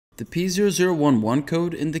The P0011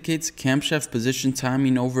 code indicates camshaft position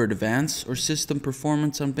timing over advance or system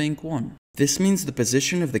performance on bank 1. This means the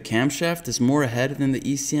position of the camshaft is more ahead than the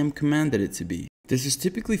ECM commanded it to be. This is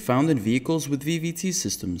typically found in vehicles with VVT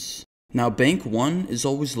systems. Now, bank 1 is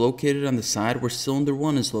always located on the side where cylinder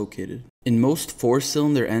 1 is located. In most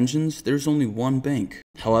 4-cylinder engines, there's only one bank.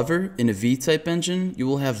 However, in a V-type engine, you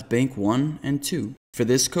will have bank 1 and 2. For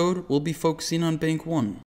this code, we'll be focusing on bank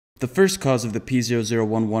 1. The first cause of the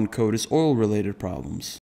P0011 code is oil-related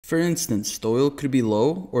problems. For instance, the oil could be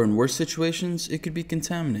low, or in worse situations, it could be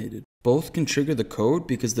contaminated. Both can trigger the code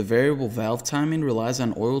because the variable valve timing relies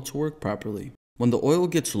on oil to work properly. When the oil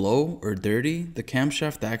gets low or dirty, the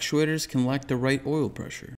camshaft actuators can lack the right oil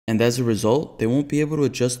pressure, and as a result, they won't be able to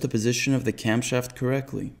adjust the position of the camshaft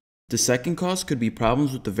correctly. The second cause could be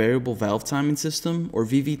problems with the variable valve timing system, or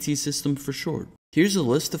VVT system for short. Here's a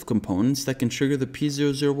list of components that can trigger the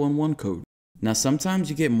P0011 code. Now sometimes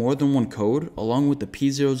you get more than one code along with the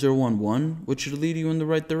P0011, which should lead you in the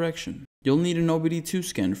right direction. You'll need an OBD2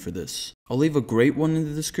 scanner for this. I'll leave a great one in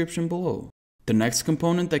the description below. The next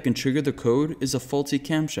component that can trigger the code is a faulty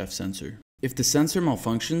camshaft sensor. If the sensor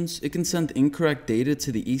malfunctions, it can send incorrect data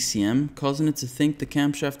to the ECM, causing it to think the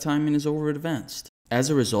camshaft timing is over advanced. As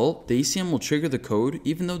a result, the ECM will trigger the code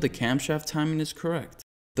even though the camshaft timing is correct.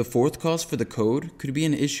 The fourth cause for the code could be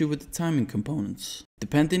an issue with the timing components.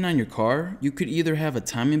 Depending on your car, you could either have a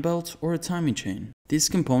timing belt or a timing chain. These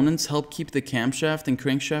components help keep the camshaft and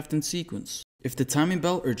crankshaft in sequence. If the timing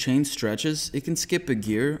belt or chain stretches, it can skip a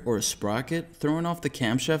gear or a sprocket, throwing off the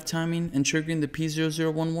camshaft timing and triggering the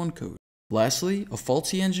P0011 code. Lastly, a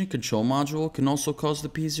faulty engine control module can also cause the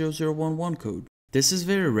P0011 code. This is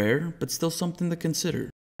very rare, but still something to consider.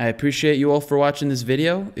 I appreciate you all for watching this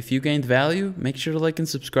video. If you gained value, make sure to like and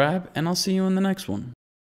subscribe, and I'll see you in the next one.